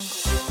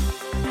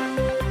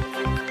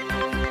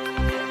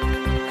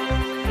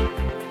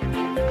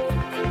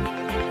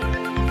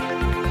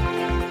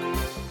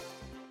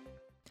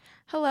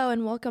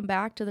and welcome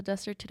back to the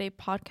Duster Today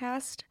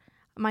podcast.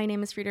 My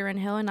name is Frida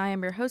Renhill, and I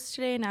am your host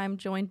today, and I'm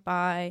joined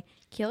by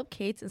Caleb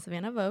Cates and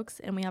Savannah Vokes,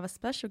 and we have a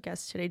special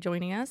guest today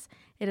joining us.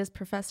 It is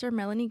Professor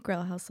Melanie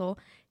Grellhesl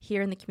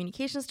here in the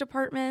Communications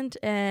Department,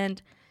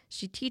 and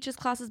she teaches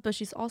classes, but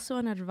she's also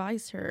an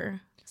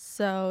advisor.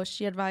 So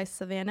she advised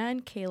Savannah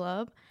and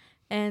Caleb.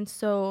 And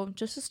so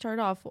just to start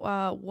off,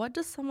 what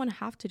does someone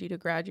have to do to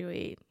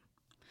graduate?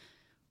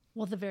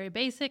 Well, the very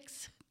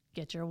basics.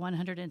 Get your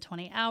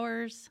 120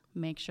 hours,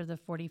 make sure the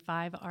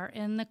 45 are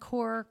in the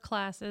core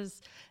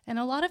classes. And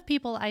a lot of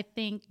people, I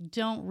think,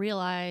 don't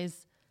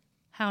realize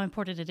how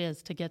important it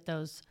is to get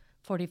those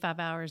 45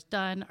 hours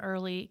done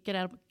early, get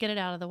it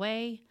out of the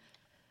way.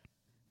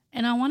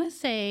 And I want to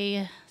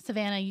say,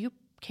 Savannah, you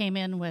came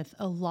in with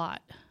a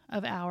lot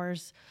of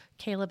hours.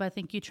 Caleb, I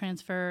think you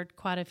transferred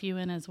quite a few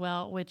in as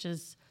well, which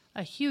is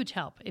a huge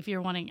help if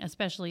you're wanting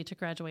especially to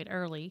graduate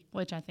early,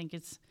 which I think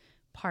is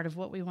part of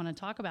what we want to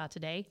talk about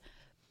today.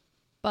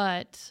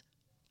 But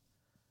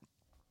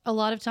a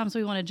lot of times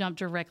we want to jump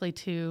directly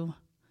to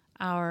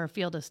our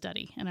field of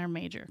study and our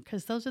major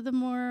because those are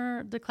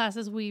the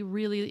classes we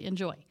really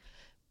enjoy.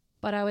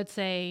 But I would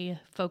say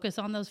focus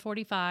on those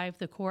 45,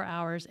 the core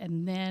hours,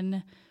 and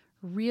then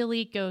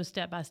really go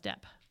step by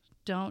step.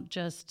 Don't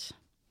just,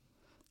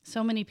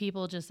 so many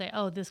people just say,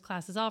 oh, this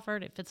class is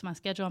offered, it fits my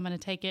schedule, I'm going to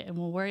take it, and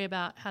we'll worry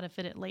about how to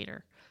fit it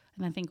later.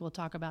 And I think we'll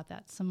talk about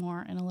that some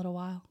more in a little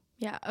while.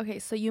 Yeah, okay,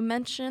 so you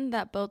mentioned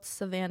that both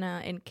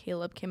Savannah and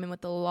Caleb came in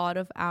with a lot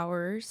of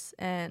hours,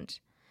 and,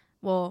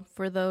 well,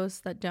 for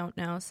those that don't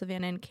know,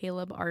 Savannah and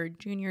Caleb are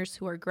juniors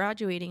who are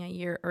graduating a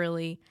year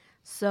early.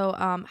 So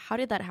how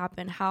did that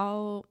happen?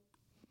 How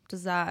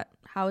is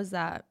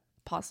that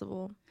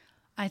possible?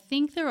 I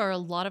think there are a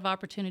lot of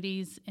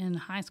opportunities in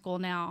high school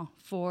now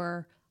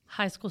for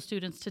high school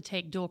students to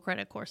take dual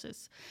credit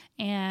courses.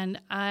 And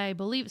I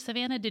believe,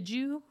 Savannah, did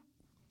you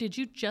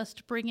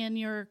just bring in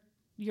your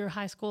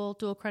high school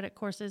dual credit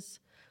courses?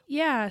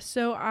 Yeah,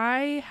 so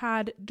I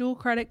had dual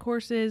credit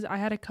courses. I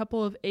had a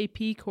couple of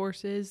AP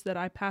courses that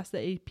I passed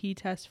the AP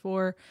test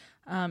for,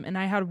 and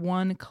I had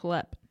one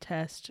CLEP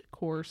test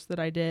course that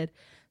I did.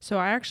 So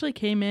I actually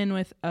came in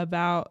with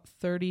about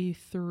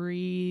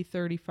 33,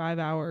 35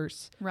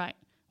 hours. Right,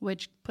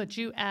 which puts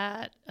you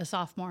at a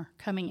sophomore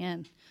coming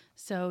in.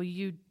 So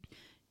you're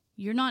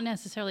not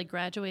necessarily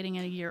graduating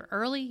a year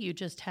early. You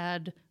just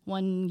had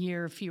 1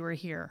 year fewer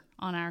here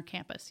on our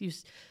campus.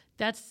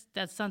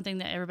 That's something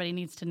that everybody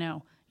needs to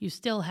know. You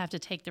still have to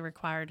take the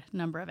required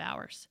number of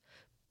hours.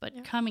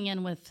 But coming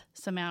in with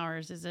some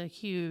hours is a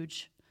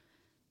huge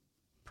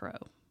pro.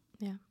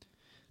 Yeah.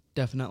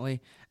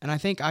 Definitely. And I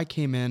think I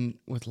came in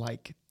with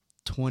like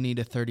 20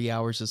 to 30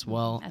 hours as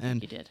well. I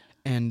think you did.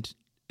 And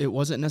it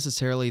wasn't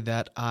necessarily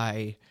that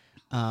I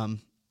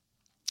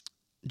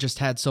just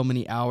had so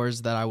many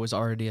hours that I was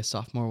already a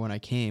sophomore when I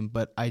came,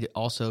 but I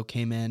also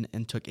came in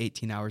and took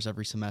 18 hours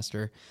every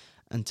semester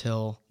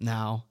until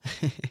now.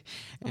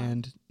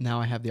 And now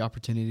I have the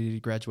opportunity to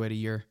graduate a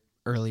year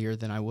earlier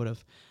than I would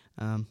have,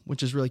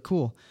 which is really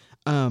cool.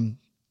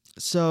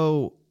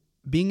 So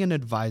being an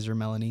advisor,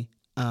 Melanie,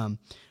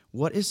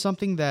 what is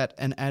something that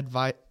an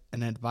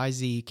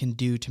advisee can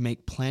do to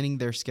make planning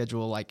their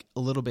schedule like a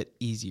little bit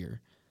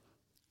easier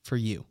for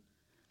you?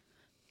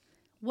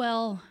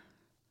 Well,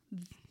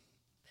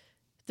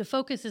 the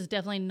focus is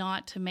definitely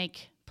not to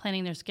make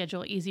planning their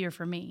schedule easier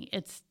for me.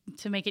 It's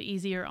to make it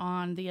easier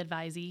on the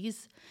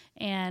advisees.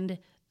 And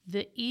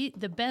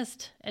the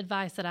best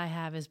advice that I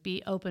have is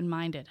be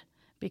open-minded,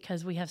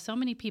 because we have so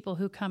many people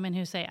who come in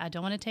who say, I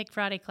don't want to take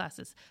Friday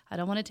classes. I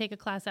don't want to take a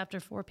class after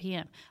 4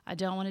 p.m. I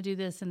don't want to do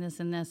this and this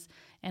and this.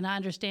 And I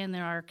understand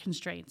there are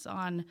constraints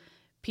on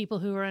people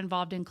who are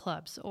involved in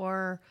clubs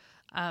or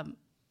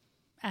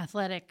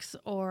athletics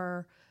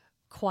or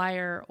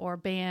choir or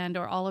band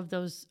or all of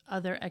those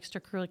other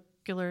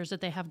extracurriculars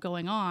that they have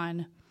going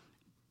on.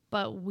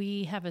 But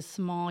we have a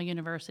small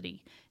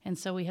university, and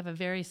so we have a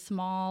very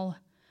small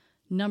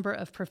number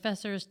of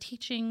professors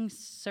teaching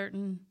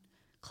certain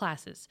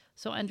classes.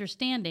 So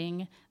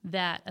understanding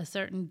that a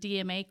certain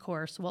DMA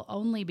course will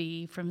only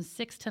be from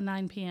 6 to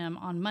 9 p.m.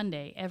 on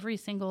Monday, every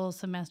single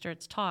semester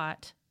it's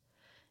taught,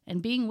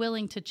 and being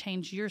willing to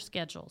change your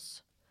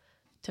schedules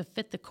to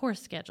fit the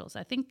course schedules.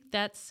 I think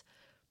that's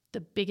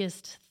the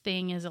biggest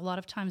thing. Is a lot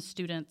of times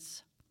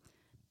students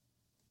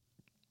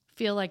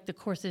feel like the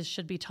courses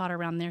should be taught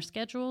around their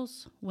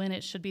schedules when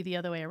it should be the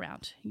other way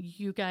around.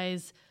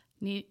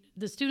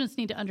 The students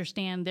need to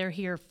understand they're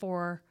here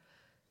for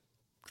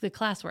the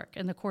classwork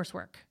and the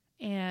coursework,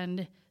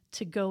 and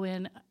to go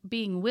in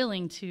being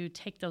willing to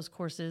take those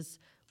courses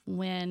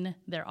when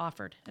they're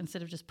offered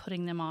instead of just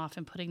putting them off.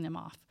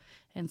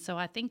 And so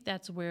I think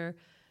that's where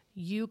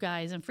you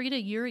guys, and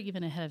Frida, you're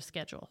even ahead of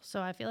schedule.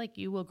 So I feel like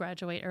you will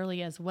graduate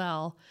early as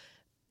well.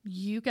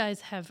 You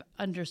guys have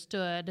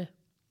understood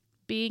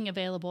being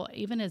available,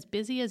 even as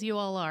busy as you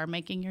all are,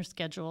 making your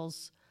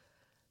schedules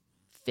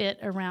fit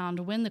around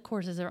when the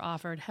courses are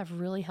offered, have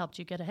really helped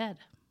you get ahead.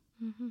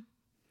 Mm-hmm.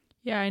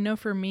 Yeah, I know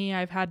for me,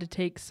 I've had to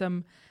take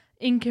some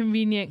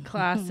inconvenient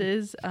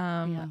classes.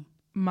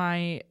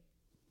 My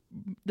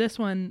this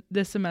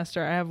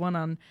semester, I have one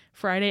on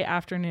Friday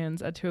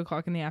afternoons at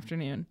 2:00 in the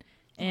afternoon.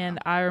 And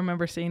I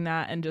remember seeing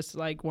that and just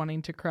like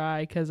wanting to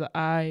cry because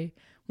I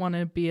want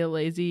to be a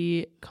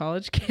lazy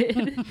college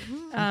kid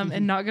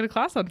and not go to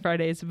class on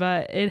Fridays.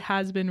 But it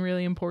has been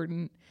really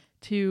important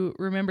to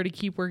remember to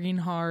keep working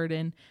hard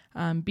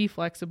and be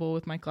flexible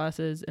with my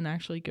classes and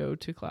actually go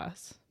to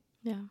class.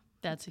 Yeah,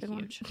 That's a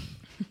huge.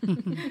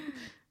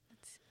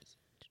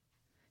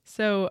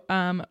 So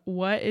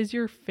what is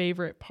your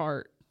favorite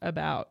part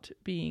about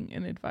being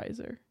an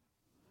advisor?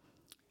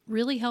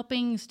 Really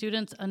helping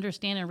students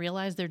understand and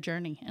realize their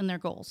journey and their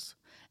goals,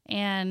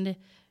 and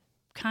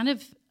kind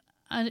of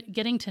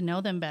getting to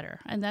know them better.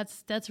 And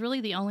that's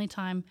really the only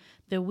time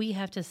that we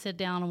have to sit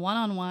down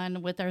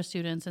one-on-one with our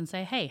students and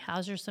say, hey,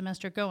 how's your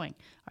semester going?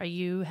 Are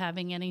you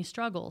having any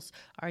struggles?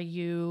 Are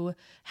you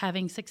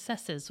having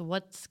successes?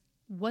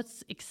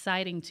 What's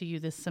exciting to you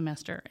this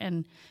semester?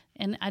 And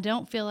I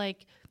don't feel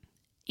like,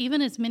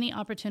 even as many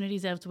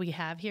opportunities as we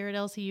have here at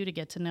LCU to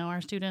get to know our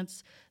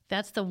students,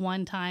 that's the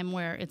one time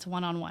where it's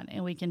one-on-one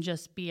and we can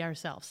just be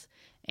ourselves.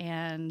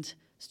 And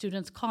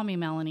students call me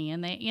Melanie,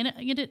 and they,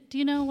 do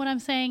you know what I'm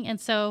saying? And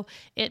so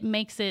it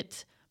makes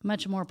it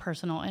much more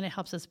personal, and it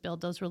helps us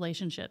build those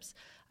relationships.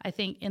 I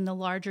think in the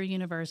larger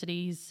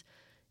universities,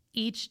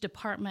 each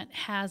department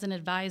has an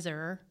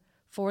advisor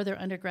for their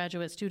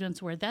undergraduate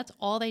students where that's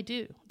all they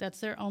do. That's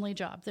their only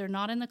job. They're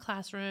not in the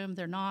classroom.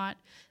 They're not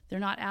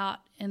out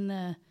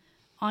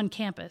on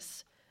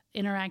campus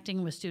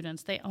interacting with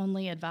students. They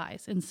only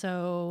advise. And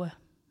so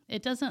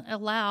it doesn't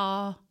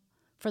allow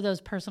for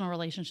those personal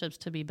relationships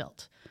to be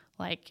built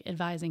like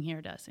advising here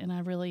does. And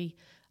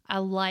I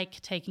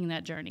like taking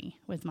that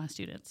journey with my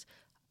students.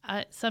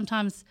 I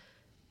sometimes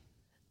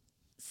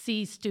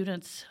see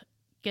students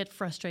get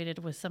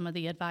frustrated with some of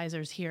the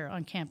advisors here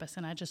on campus,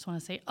 and I just want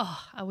to say,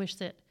 I wish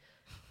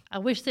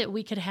that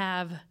we could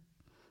have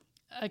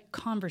a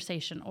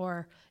conversation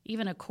or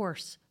even a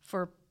course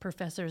for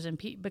professors and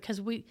because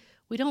we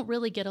don't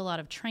really get a lot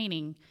of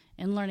training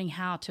in learning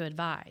how to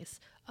advise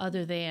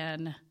other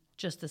than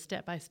just the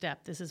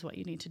step-by-step, this is what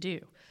you need to do.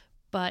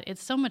 But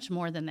it's so much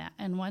more than that.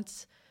 And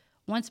once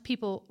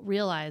people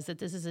realize that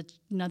this is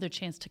another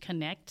chance to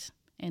connect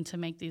and to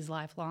make these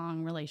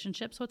lifelong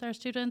relationships with our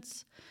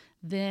students,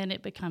 then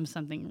it becomes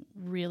something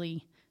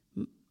really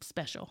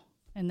special.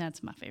 And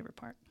that's my favorite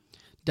part.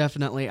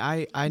 Definitely.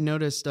 I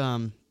noticed,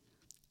 when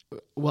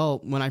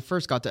I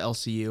first got to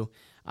LCU,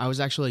 I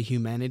was actually a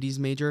humanities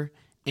major,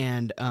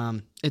 and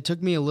it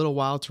took me a little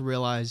while to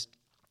realize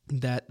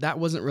that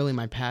wasn't really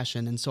my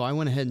passion. And so I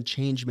went ahead and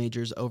changed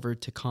majors over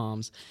to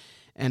comms.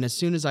 And as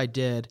soon as I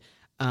did,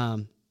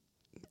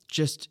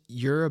 just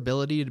your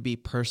ability to be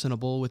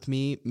personable with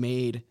me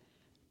made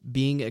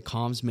being a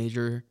comms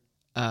major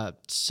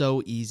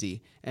so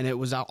easy. And it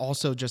was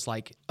also just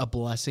like a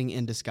blessing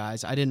in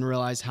disguise. I didn't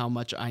realize how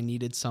much I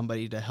needed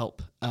somebody to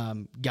help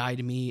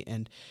guide me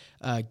and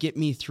get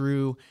me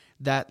through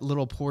that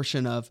little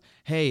portion of,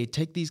 hey,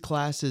 take these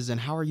classes and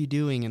how are you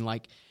doing? And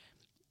like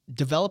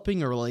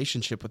developing a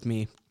relationship with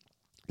me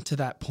to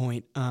that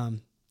point.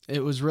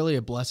 It was really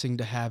a blessing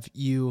to have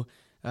you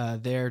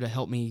there to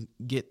help me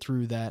get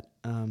through that.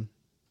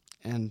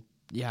 And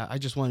yeah, I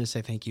just wanted to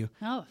say thank you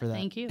for that.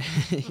 Thank you.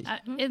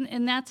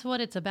 And that's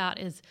what it's about,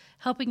 is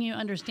helping you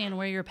understand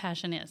where your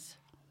passion is,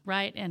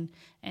 right? And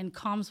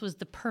comms was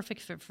the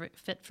perfect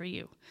fit for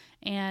you.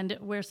 And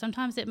where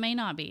sometimes it may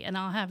not be. And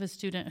I'll have a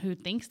student who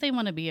thinks they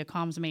want to be a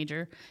comms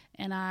major,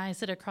 and I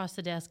sit across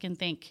the desk and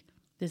think,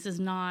 this is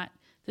not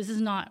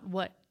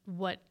what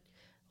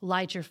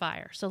lights your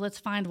fire. So let's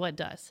find what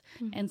does.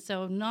 Mm-hmm. And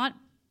so not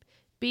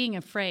being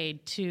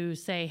afraid to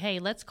say, hey,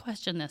 let's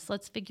question this.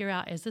 Let's figure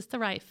out, is this the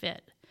right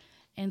fit?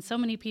 And so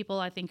many people,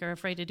 I think, are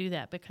afraid to do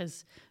that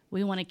because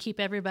we want to keep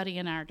everybody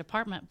in our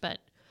department, but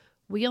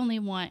we only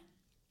want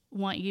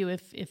you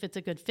if it's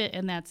a good fit,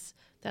 and that's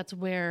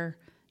where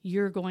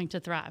you're going to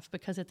thrive,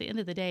 because at the end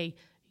of the day,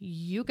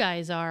 you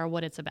guys are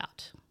what it's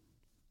about.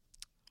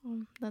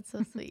 Oh, that's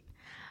so sweet.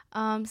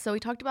 So we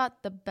talked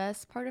about the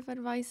best part of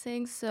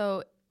advising.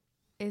 So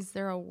is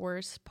there a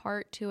worse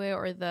part to it,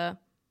 or the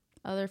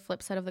other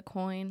flip side of the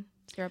coin?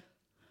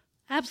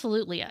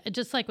 Absolutely.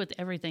 Just like with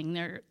everything,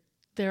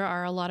 there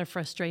are a lot of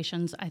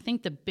frustrations. I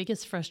think the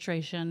biggest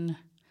frustration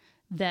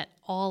that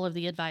all of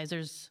the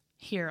advisors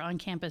here on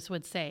campus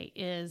would say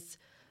is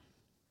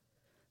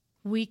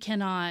we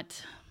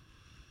cannot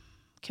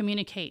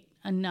communicate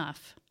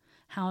enough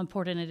how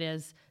important it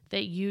is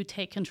that you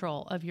take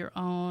control of your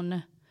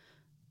own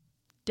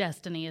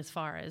destiny as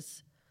far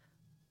as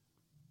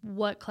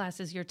what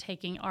classes you're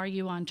taking. Are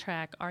you on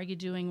track? Are you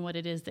doing what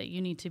it is that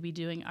you need to be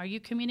doing? Are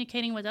you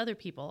communicating with other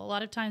people? A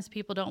lot of times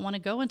people don't want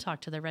to go and talk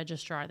to the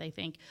registrar. They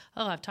think,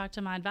 I've talked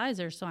to my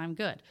advisor, so I'm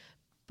good.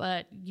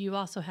 But you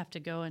also have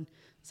to go and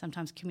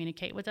sometimes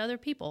communicate with other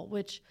people,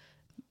 which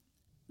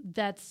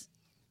that's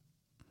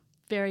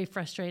very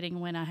frustrating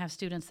when I have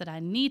students that I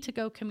need to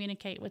go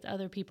communicate with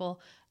other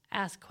people,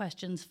 ask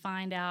questions,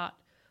 find out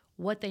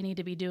what they need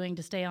to be doing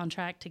to stay on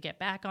track, to get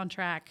back on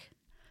track.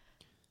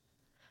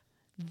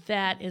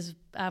 that is,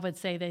 I would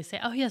say, they say,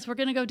 oh, yes, we're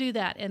going to go do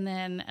that. And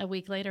then a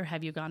week later,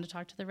 have you gone to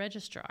talk to the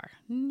registrar?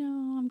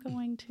 No, I'm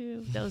going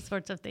to. Those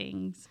sorts of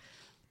things.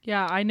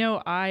 Yeah, I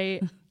know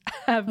I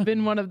have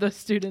been one of those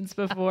students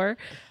before.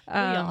 We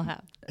all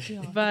have.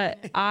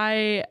 But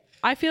I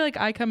feel like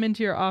I come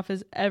into your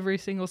office every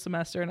single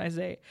semester and I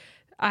say,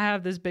 I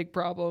have this big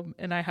problem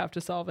and I have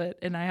to solve it.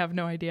 And I have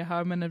no idea how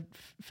I'm going to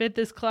fit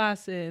this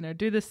class in or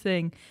do this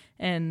thing.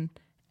 And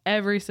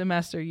every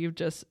semester you've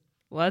just,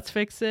 let's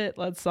fix it.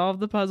 Let's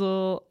solve the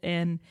puzzle.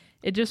 And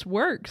it just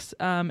works.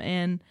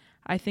 And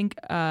I think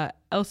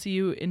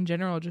LCU in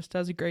general just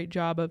does a great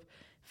job of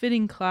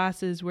fitting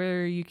classes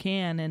where you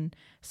can and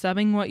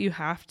subbing what you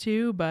have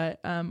to, but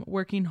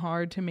working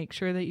hard to make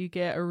sure that you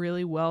get a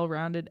really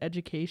well-rounded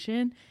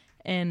education.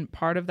 And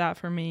part of that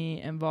for me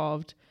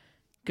involved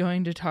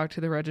going to talk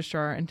to the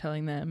registrar and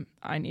telling them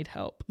I need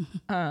help,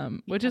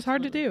 which is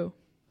hard to do.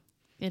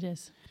 It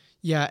is.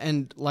 Yeah,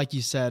 and like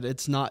you said,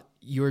 it's not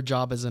your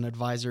job as an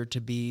advisor to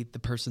be the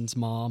person's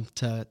mom,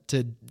 to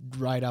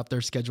write out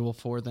their schedule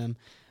for them,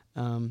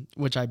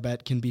 which I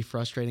bet can be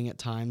frustrating at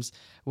times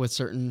with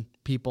certain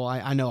people.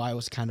 I know I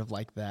was kind of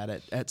like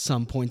that at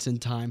some points in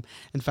time.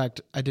 In fact,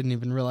 I didn't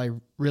even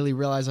really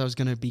realize I was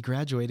going to be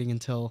graduating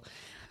until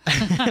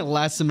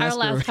last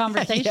semester. Our last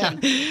conversation.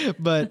 Yeah.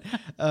 But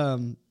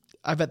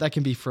I bet that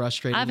can be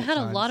frustrating. I've had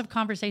times. a lot of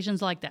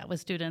conversations like that with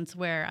students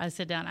where I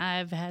sit down.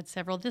 I've had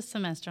several this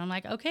semester. I'm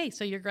like, okay,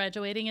 so you're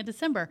graduating in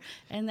December.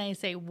 And they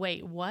say,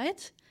 wait,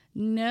 what?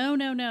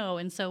 No.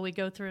 And so we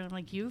go through and I'm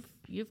like, you've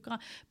gone,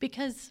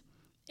 because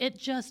it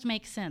just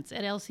makes sense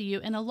at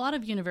LCU. And a lot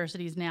of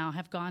universities now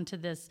have gone to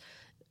this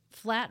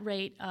flat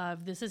rate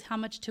of this is how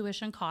much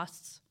tuition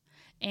costs.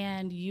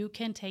 And you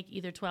can take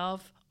either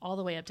 12 all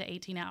the way up to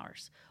 18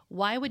 hours.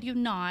 Why would you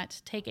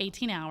not take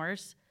 18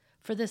 hours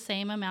for the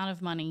same amount of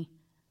money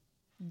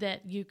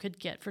that you could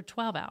get for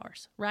 12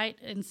 hours, right?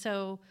 And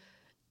so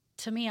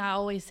to me, I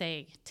always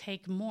say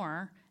take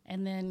more,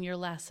 and then your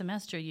last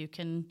semester you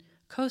can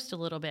coast a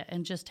little bit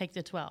and just take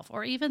the 12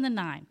 or even the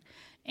 9.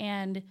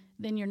 And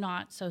then you're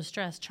not so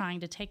stressed trying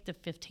to take the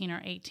 15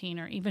 or 18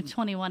 or even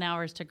 21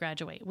 hours to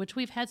graduate, which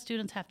we've had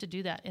students have to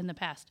do that in the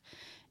past.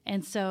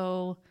 And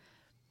so,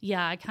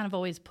 yeah, I kind of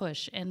always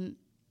push. And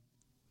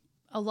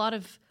a lot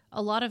of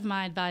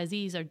my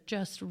advisees are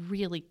just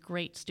really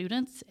great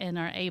students and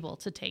are able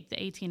to take the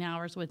 18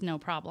 hours with no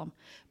problem.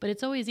 But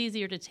it's always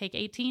easier to take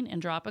 18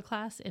 and drop a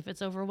class if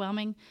it's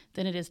overwhelming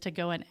than it is to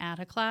go and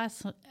add a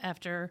class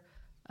after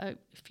a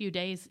few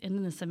days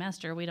in the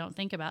semester. We don't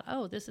think about,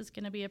 oh, this is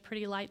going to be a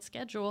pretty light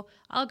schedule,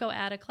 I'll go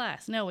add a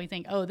class. No, we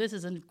think, oh, this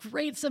is a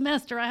great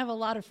semester, I have a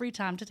lot of free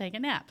time to take a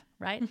nap,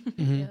 right?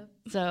 Mm-hmm. Yeah.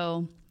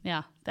 So,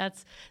 yeah,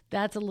 that's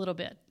a little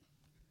bit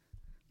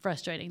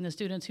frustrating. The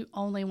students who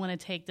only want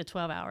to take the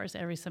 12 hours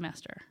every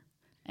semester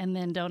and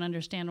then don't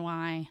understand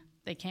why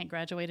they can't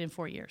graduate in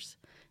 4 years.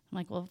 I'm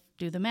like, well,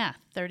 do the math.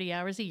 30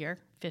 hours a year,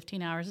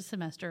 15 hours a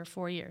semester,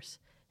 4 years.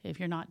 If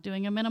you're not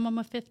doing a minimum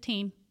of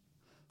 15,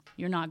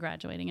 you're not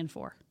graduating in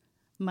 4,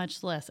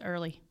 much less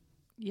early.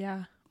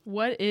 Yeah.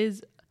 What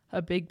is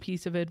a big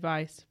piece of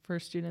advice for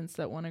students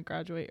that want to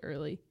graduate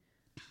early?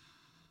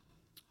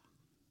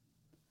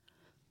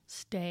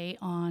 Stay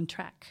on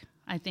track.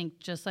 I think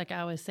just like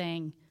I was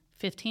saying,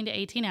 15 to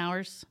 18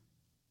 hours,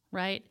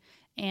 right?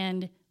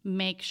 And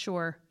make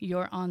sure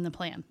you're on the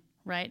plan,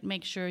 right?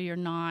 Make sure you're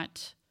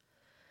not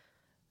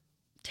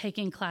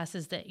taking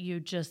classes that you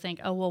just think,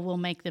 oh, well, we'll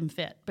make them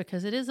fit,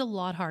 because it is a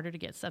lot harder to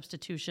get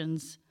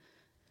substitutions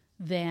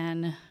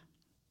than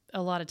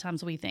a lot of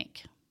times we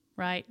think,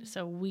 right?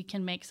 So we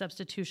can make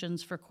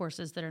substitutions for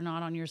courses that are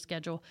not on your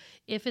schedule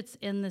if it's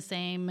in the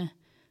same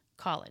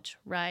college,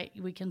 right?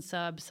 We can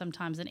sub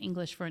sometimes an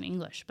English for an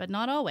English, but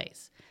not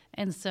always.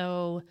 And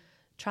so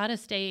try to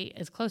stay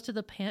as close to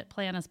the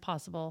plan as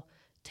possible.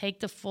 Take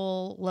the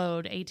full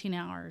load, 18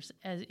 hours,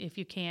 if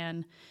you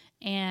can,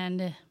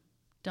 and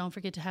don't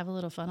forget to have a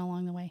little fun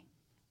along the way.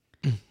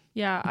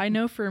 Yeah, I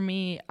know for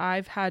me,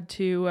 I've had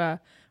to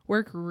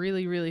work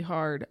really, really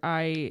hard.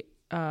 I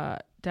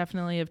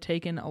definitely have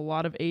taken a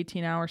lot of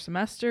 18-hour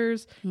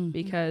semesters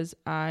because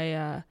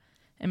I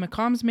am a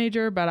comms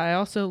major, but I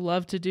also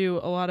love to do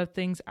a lot of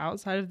things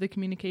outside of the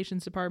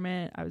communications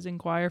department. I was in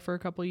choir for a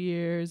couple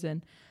years,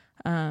 and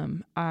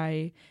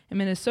I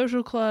am in a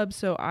social club,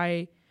 so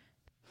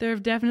there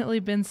have definitely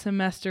been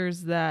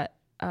semesters that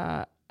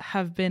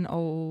have been a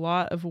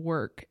lot of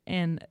work,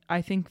 and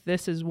I think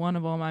this is one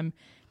of them. I'm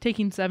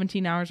taking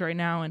 17 hours right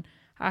now, and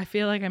I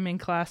feel like I'm in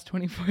class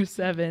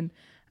 24/7,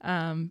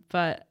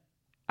 but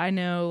I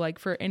know, like,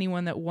 for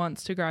anyone that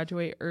wants to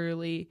graduate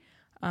early,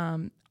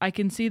 I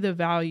can see the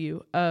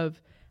value of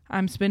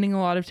I'm spending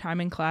a lot of time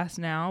in class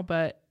now,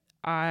 but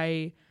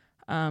I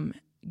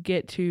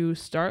get to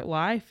start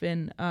life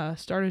and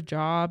start a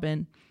job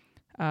and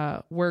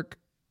work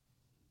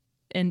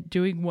and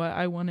doing what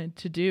I wanted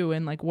to do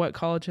and like what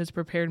college has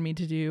prepared me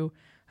to do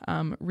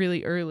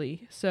really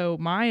early. So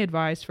my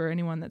advice for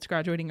anyone that's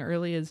graduating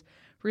early is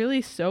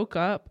really soak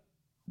up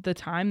the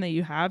time that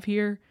you have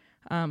here.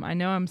 I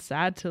know I'm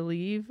sad to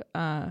leave,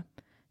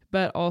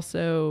 but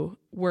also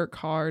work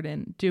hard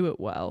and do it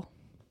well.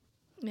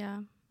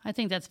 Yeah. I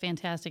think that's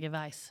fantastic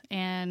advice.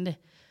 And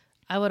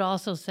I would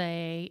also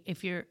say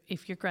if you're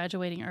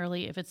graduating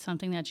early, if it's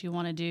something that you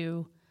want to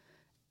do,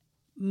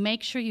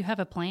 make sure you have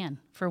a plan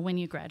for when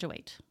you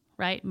graduate,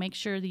 right? Make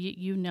sure that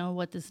you know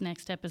what this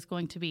next step is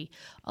going to be.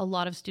 A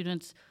lot of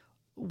students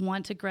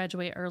want to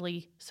graduate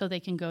early so they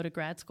can go to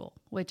grad school,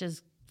 which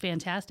is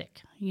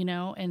fantastic,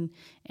 and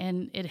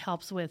it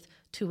helps with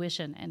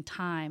tuition and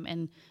time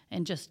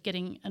and just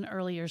getting an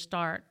earlier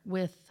start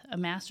with a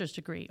master's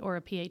degree or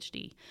a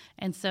PhD.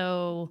 And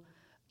so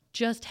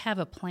just have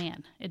a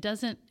plan. It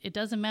doesn't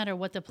matter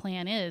what the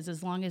plan is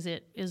as long as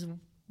it is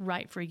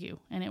right for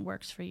you and it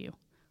works for you.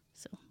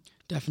 So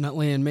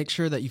Definitely, and make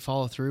sure that you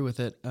follow through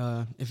with it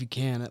if you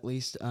can, at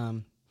least.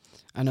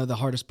 I know the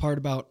hardest part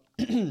about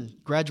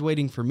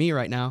graduating for me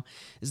right now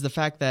is the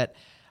fact that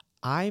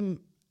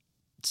I'm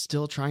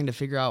still trying to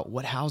figure out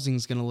what housing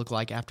is going to look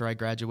like after I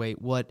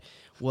graduate, what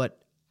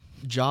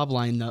job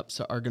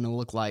lineups are going to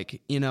look like,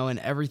 and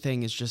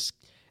everything is just,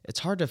 it's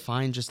hard to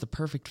find just the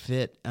perfect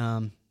fit.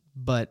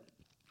 But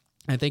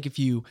I think if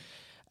you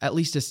at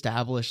least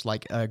establish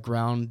like a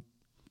ground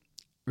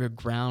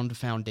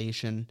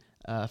foundation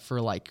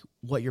for like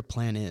what your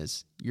plan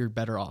is, you're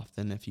better off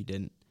than if you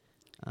didn't.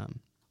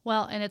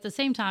 Well, and at the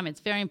same time,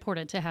 it's very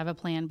important to have a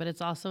plan, but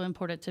it's also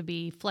important to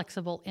be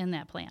flexible in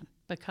that plan,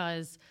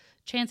 because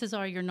chances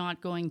are you're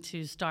not going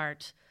to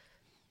start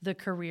the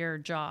career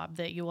job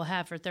that you will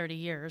have for 30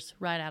 years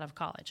right out of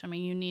college. I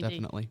mean, you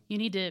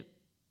need to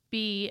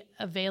be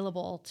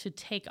available to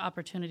take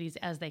opportunities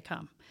as they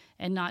come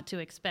and not to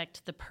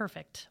expect the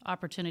perfect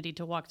opportunity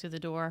to walk through the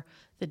door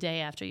the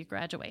day after you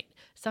graduate.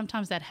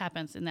 Sometimes that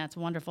happens, and that's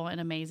wonderful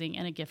and amazing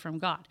and a gift from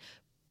God.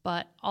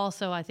 But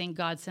also, I think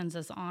God sends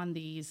us on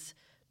these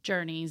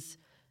journeys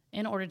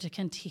in order to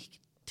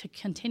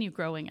continue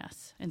growing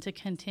us and to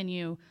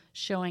continue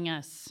showing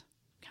us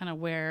kind of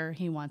where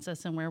he wants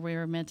us and where we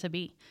were meant to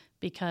be.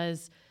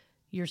 Because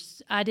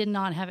I did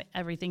not have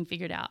everything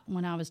figured out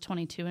when I was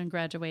 22 and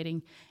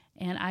graduating,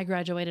 and I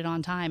graduated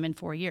on time in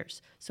 4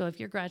 years. So if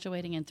you're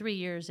graduating in 3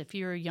 years, if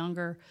you're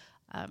younger,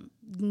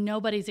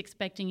 nobody's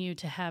expecting you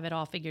to have it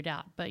all figured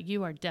out, but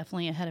you are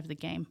definitely ahead of the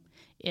game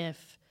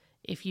if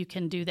you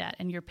can do that.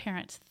 And your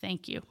parents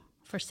thank you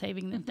for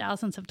saving them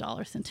thousands of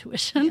dollars in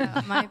tuition.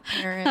 Yeah, my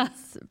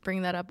parents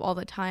bring that up all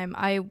the time.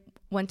 I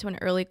went to an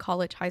early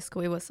college high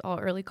school. It was all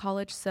early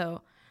college.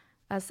 So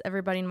as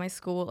everybody in my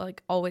school,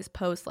 like, always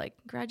post, like,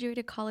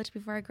 graduated college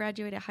before I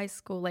graduated high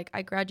school. Like,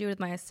 I graduated with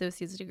my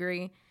associate's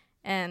degree,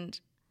 and,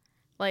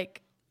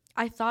 like,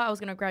 I thought I was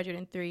going to graduate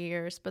in 3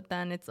 years, but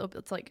then it's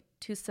like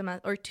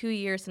 2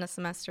 years in a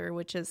semester,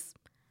 which is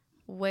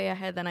way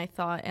ahead than I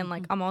thought. And,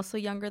 like, I'm also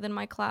younger than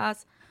my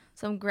class,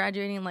 so I'm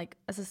graduating, like,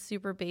 as a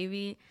super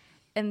baby.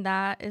 And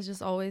that is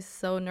just always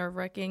so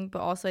nerve-wracking. But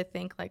also I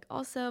think, like,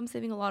 also I'm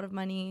saving a lot of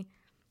money.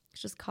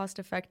 It's just cost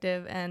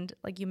effective. And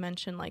like you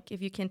mentioned, like,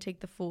 if you can take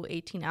the full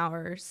 18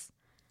 hours,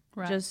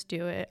 right, just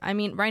do it. I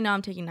mean, right now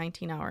I'm taking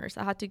 19 hours.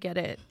 I had to get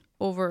it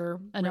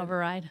an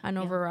override.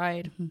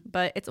 Mm-hmm.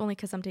 But it's only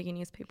because I'm taking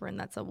newspaper, and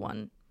that's a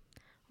one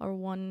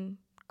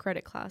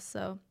credit class.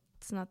 So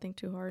it's nothing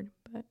too hard.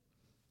 But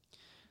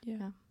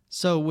yeah.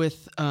 So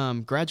with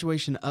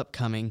graduation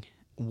upcoming,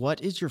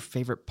 what is your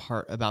favorite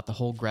part about the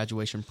whole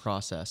graduation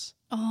process?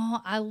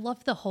 Oh, I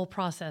love the whole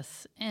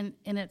process in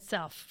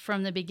itself,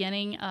 from the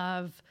beginning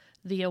of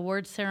the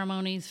award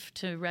ceremonies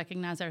to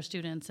recognize our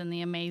students and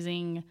the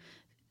amazing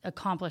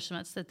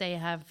accomplishments that they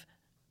have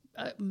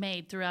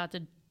made throughout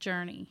the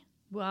journey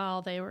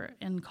while they were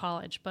in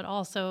college, but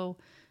also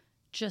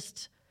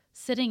just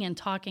sitting and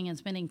talking and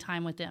spending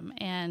time with them.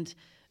 And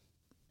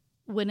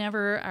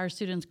whenever our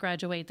students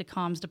graduate, the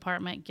comms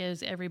department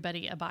gives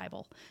everybody a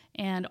Bible,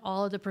 and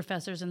all of the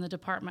professors in the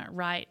department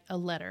write a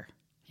letter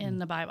in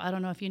the Bible. I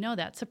don't know if you know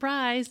that.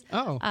 Surprise.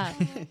 Oh.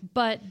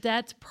 But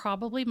that's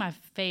probably my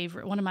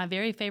favorite. One of my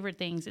very favorite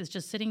things is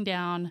just sitting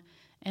down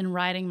and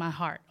writing my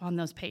heart on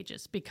those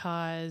pages,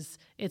 because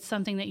it's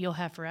something that you'll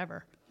have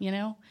forever,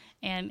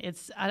 And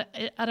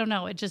I don't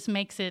know, it just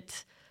makes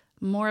it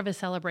more of a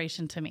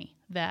celebration to me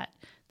that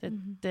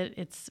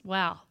it's,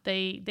 wow,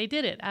 they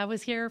did it. I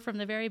was here from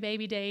the very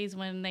baby days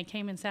when they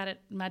came and sat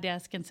at my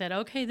desk and said,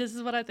 okay, this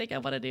is what I think I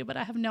want to do, but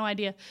I have no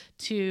idea,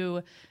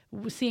 to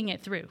seeing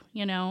it through,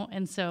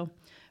 And so,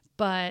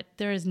 but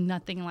there is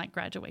nothing like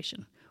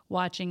graduation,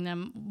 watching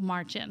them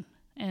march in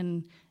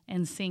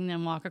and seeing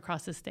them walk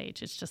across the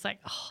stage. It's just like,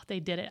 oh, they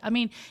did it. I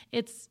mean,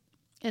 it's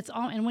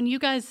all, and when you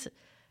guys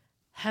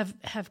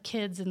have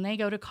kids and they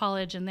go to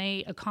college and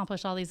they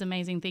accomplish all these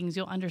amazing things,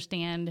 you'll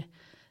understand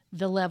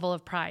the level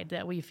of pride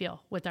that we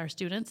feel with our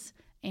students.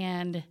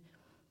 And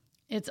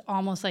it's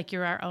almost like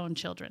you're our own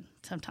children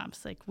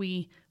sometimes. Like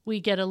we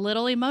get a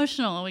little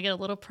emotional and we get a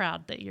little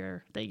proud that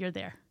you're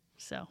there.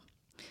 So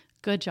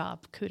good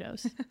job.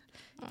 Kudos.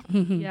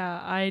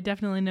 Yeah, I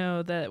definitely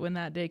know that when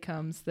that day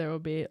comes, there will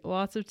be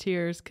lots of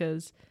tears,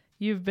 because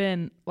you've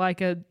been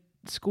like a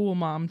school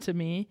mom to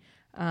me.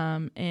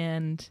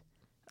 And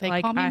they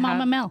like, call me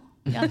Mama Mel.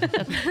 Yeah, that's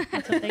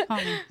what they call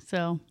me.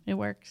 So it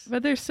works.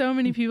 But there's so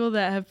many people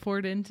that have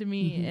poured into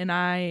me, and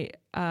I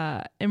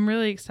am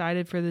really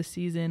excited for this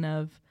season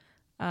of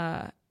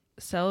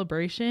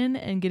celebration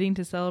and getting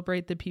to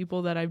celebrate the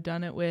people that I've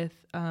done it with,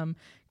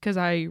 because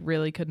I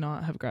really could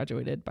not have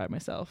graduated by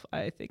myself.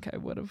 I think I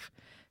would have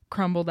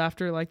crumbled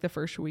after like the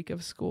first week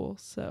of school.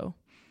 So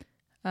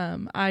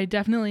I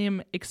definitely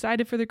am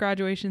excited for the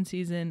graduation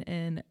season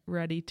and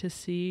ready to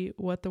see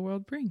what the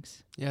world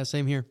brings. Yeah,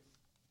 same here.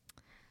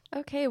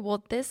 Okay,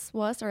 well, this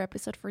was our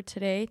episode for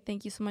today.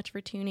 Thank you so much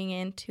for tuning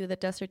in to the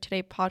Desert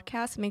Today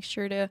podcast. Make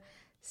sure to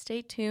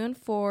stay tuned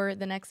for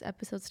the next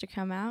episodes to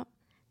come out.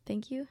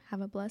 Thank you. Have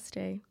a blessed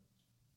day.